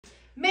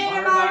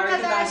Merhaba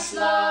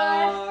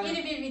arkadaşlar.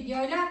 Yeni bir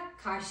videoyla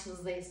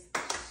karşınızdayız.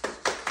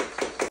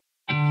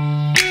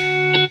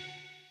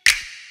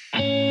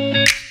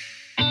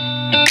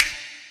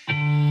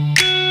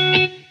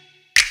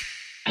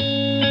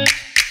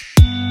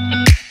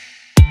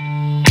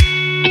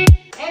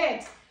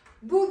 Evet,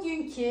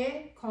 bugünkü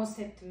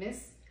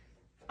konseptimiz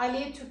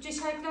Ali'ye Türkçe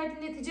şarkılar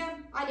dinleteceğim.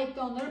 Ali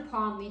de onları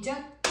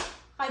puanlayacak.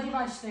 Hadi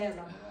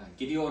başlayalım.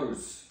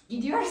 Gidiyoruz.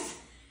 Gidiyoruz.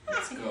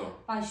 Let's go.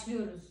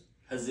 Başlıyoruz.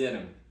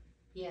 Hazırım.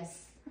 Yes.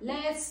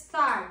 Let's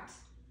start.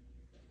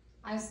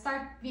 I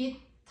start with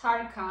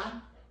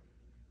Tarkan.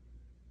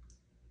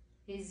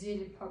 He's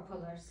really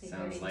popular singer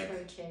Sounds in like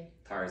Turkey.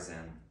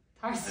 Tarzan.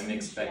 Tarzan. I'm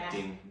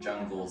expecting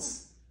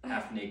jungles,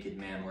 half-naked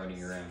man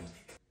running around.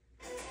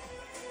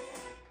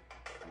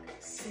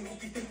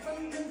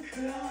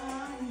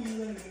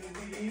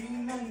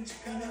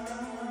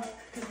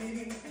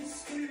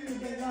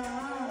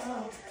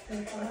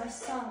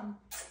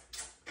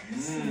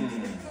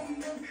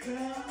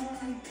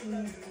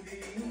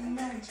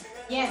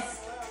 Yes.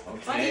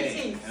 What do you Okay.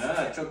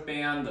 think? Çok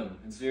beğendim.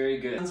 It's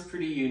very good. Sounds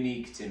pretty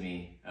unique to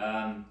me.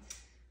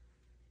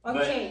 But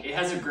Okay. it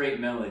has a great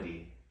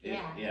melody.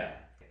 Yeah. Yeah.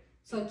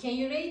 So can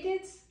you rate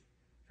it?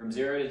 From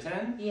 0 to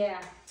 10?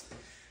 Yeah.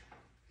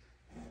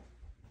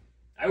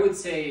 I would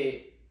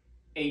say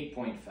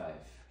 8.5.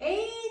 8?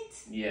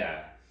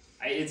 Yeah.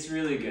 It's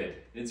really good.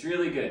 It's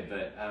really good,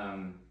 but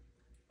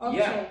Okay.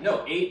 yeah,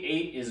 no,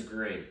 8 is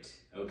great.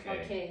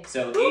 Okay. Okay.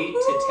 So 8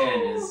 to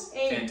 10 is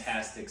 8.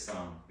 fantastic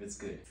song. It's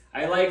good.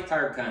 I like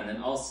Tarkan,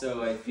 and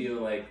also I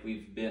feel like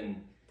we've been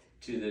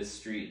to the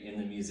street in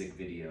the music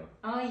video.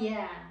 Oh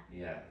yeah.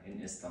 Yeah,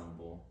 in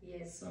Istanbul.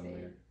 Yes.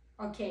 Somewhere.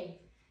 Okay.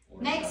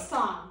 Or Next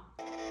song.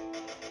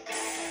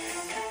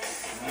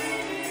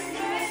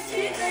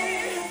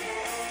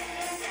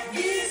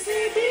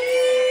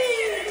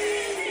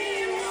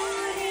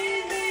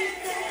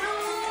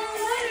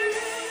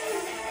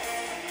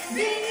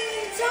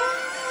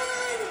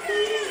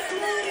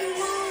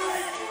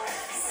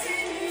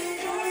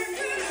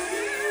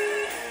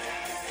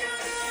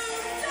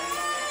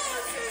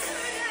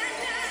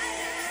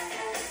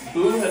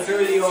 Bu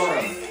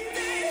hatırlıyorum.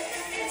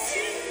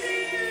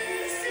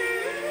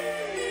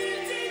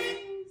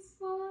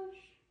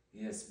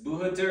 Yes,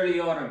 bu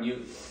hatırlıyorum.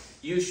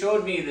 You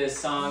showed me this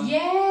song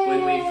when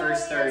we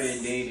first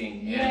started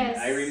dating, and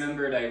I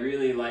remembered I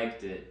really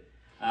liked it.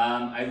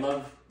 I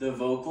love the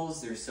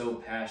vocals; they're so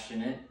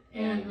passionate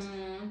and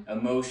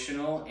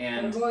emotional,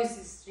 and the voice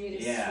is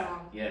really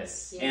strong.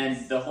 Yes,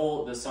 and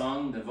the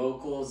song, the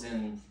vocals,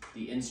 and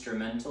the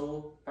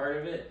instrumental part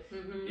of it,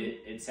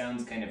 it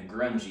sounds kind of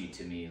grungy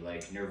to me,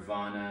 like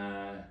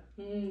Nirvana,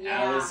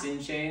 Alice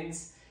in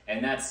Chains,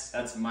 and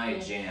that's my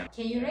jam.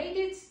 Can you rate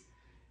it?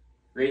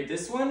 Rate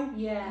this one?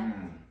 Yeah.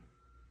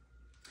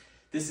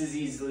 This is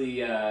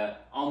easily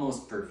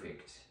almost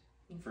perfect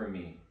for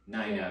me.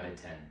 9 out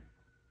of 10.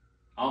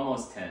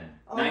 Almost 10.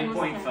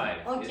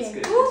 9.5. Okay. It's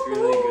good. It's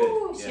really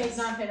good. Yes.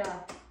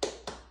 Şezafera.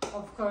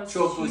 Of course.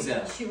 Çok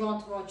güzel. She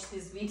won't watch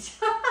this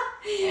video.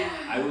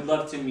 I would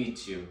love to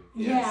meet you.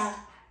 Yes. Yeah.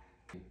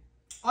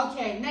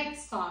 Okay,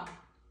 next song.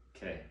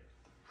 Okay.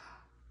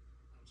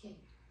 Okay.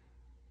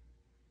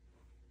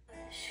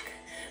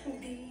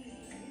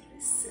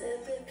 Bir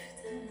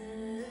sebepten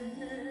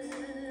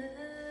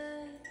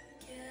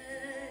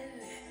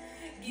gel,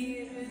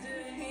 gir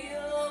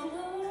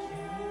dünyama.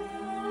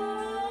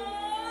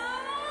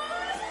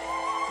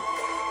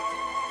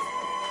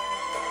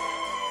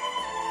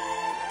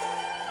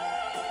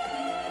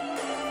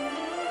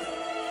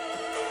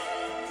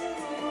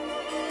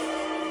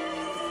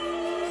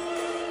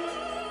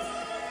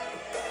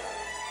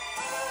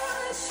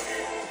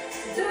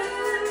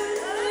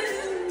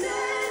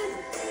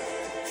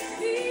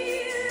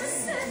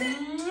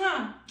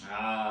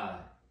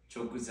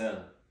 Çok güzel.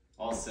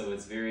 Also,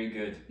 it's very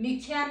good.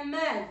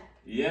 Mükemmel.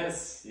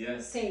 Yes,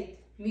 yes. Say it.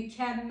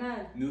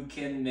 Mükemmel.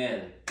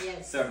 Mükemmel.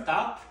 Yes.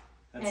 Sertap?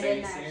 That's how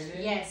you say her Erener.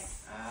 name?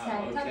 Yes.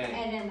 Sertap okay.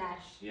 Erener.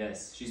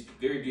 Yes, she's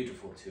very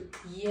beautiful too.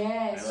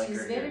 Yes, I like she's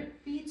her very hair.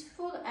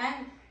 beautiful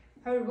and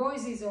her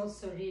voice is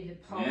also really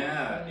powerful.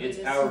 Yeah, it's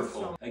really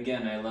powerful. strong.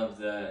 Again, I love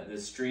the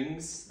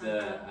strings,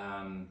 the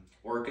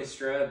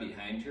orchestra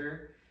behind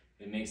her.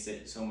 It makes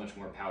it so much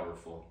more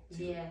powerful.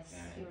 Too. Yes,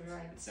 Yeah, you're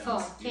right. it So,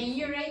 sounds can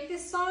you beautiful. rate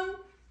this song?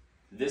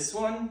 This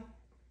one?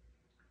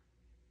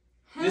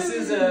 This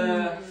is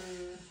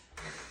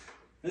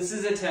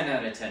a 10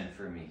 out of 10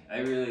 for me. I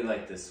really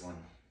like this one.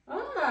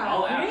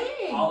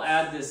 Great. I'll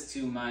add this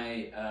to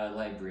my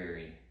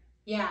library.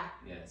 Yeah,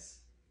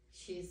 Yes,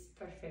 she's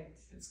perfect.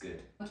 it's good.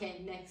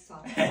 Okay, next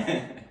song.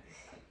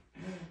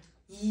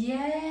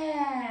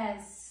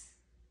 Yes.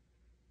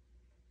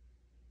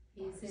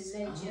 He's a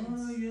legend.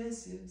 Oh,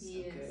 yes, yes.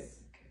 Yes.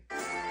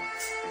 Okay.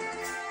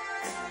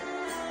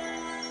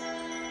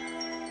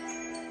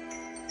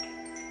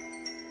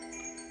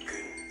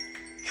 Gün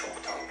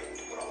çoktan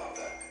döndü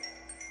buralarda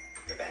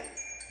ve ben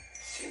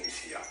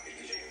simsiyah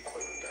bir gecenin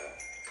koynunda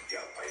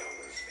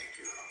yapayalnız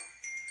bekliyorum.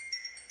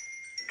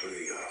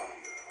 Duyuyorum,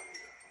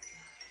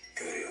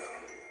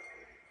 görüyorum.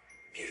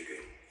 Bir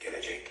gün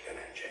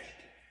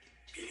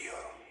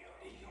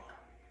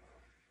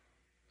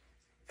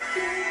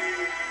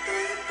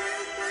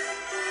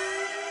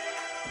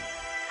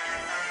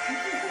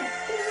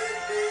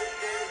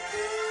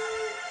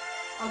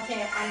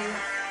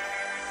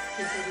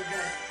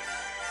getireceğiz.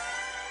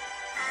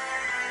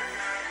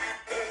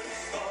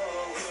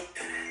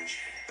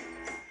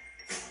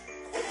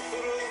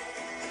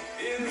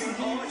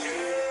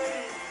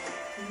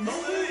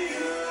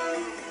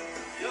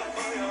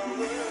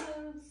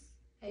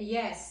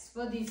 Yes,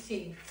 what do you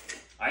think?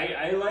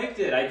 I liked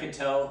it. I could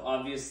tell,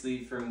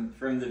 obviously,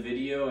 from the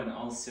video and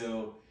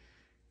also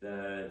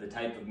the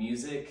type of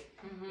music.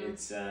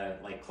 It's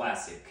like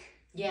classic.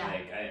 Yeah.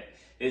 Like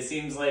it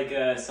seems like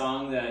a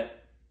song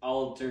that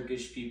all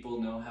Turkish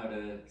people know how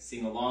to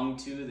sing along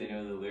to. They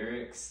know the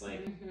lyrics.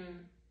 Like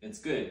it's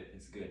good.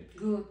 It's good.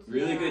 Good.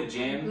 Really good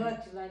jam. I'm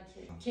glad you like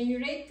it. Can you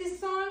rate this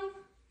song?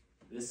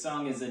 This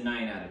song is a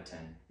 9 out of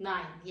 10.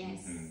 9.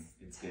 Yes.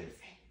 It's good.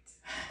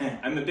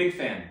 I'm a big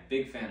fan.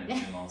 Big fan of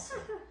him also.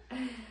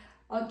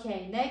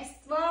 Okay,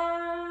 next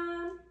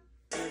one.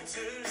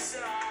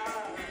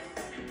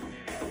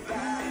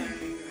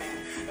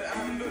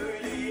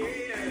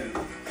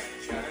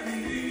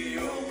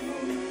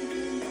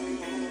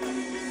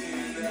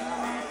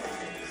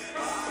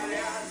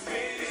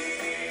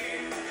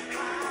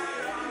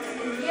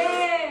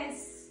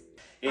 Yes.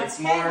 It's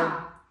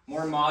Athena.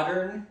 more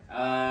modern.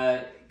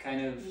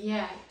 Kind of.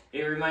 Yeah.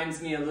 It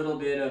reminds me a little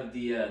bit of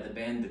the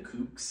band The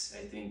Kooks.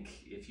 I think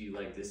if you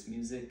like this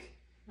music.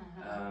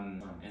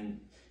 And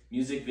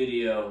music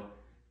video,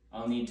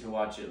 I'll need to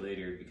watch it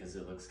later because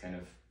it looks kind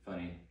of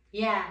funny.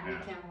 Yeah, we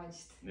can watch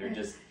it. They're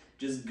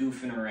just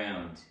goofing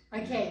around.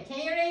 Okay, can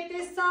you rate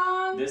this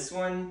song? This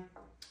one,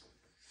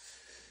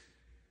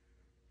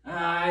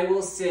 I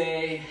will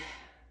say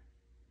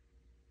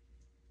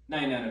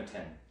 9 out of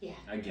 10. Yeah.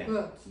 Again.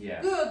 Good.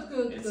 Yeah.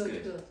 Good. It's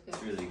good.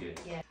 It's really good.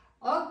 Yeah.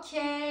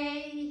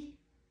 Okay.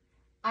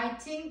 I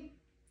think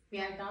we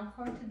are done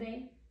for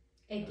today.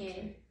 Again.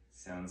 Okay.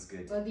 Sounds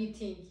good. What do you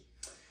think?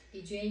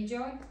 Did you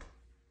enjoy?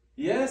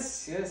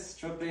 Yes,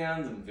 çok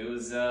beğendim. It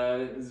was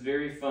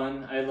very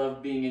fun. I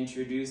love being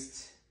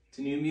introduced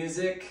to new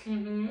music.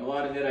 A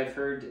lot of it I've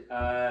heard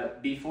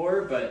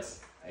before, but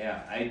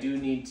yeah, I do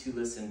need to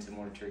listen to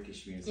more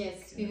Turkish music.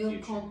 Yes, we will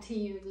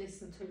continue to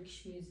listen to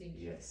Turkish music.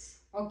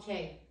 Yes.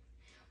 Okay.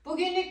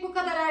 Bugünlük bu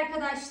kadar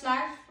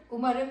arkadaşlar.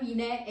 Umarım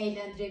yine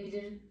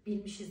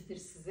bilmişizdir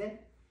sizi.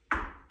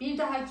 Bir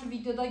dahaki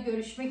videoda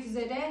görüşmek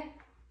üzere.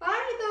 Bye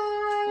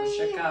bye.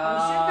 Hoşça kal.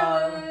 Hoşça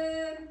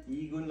kalın.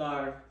 İyi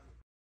günler.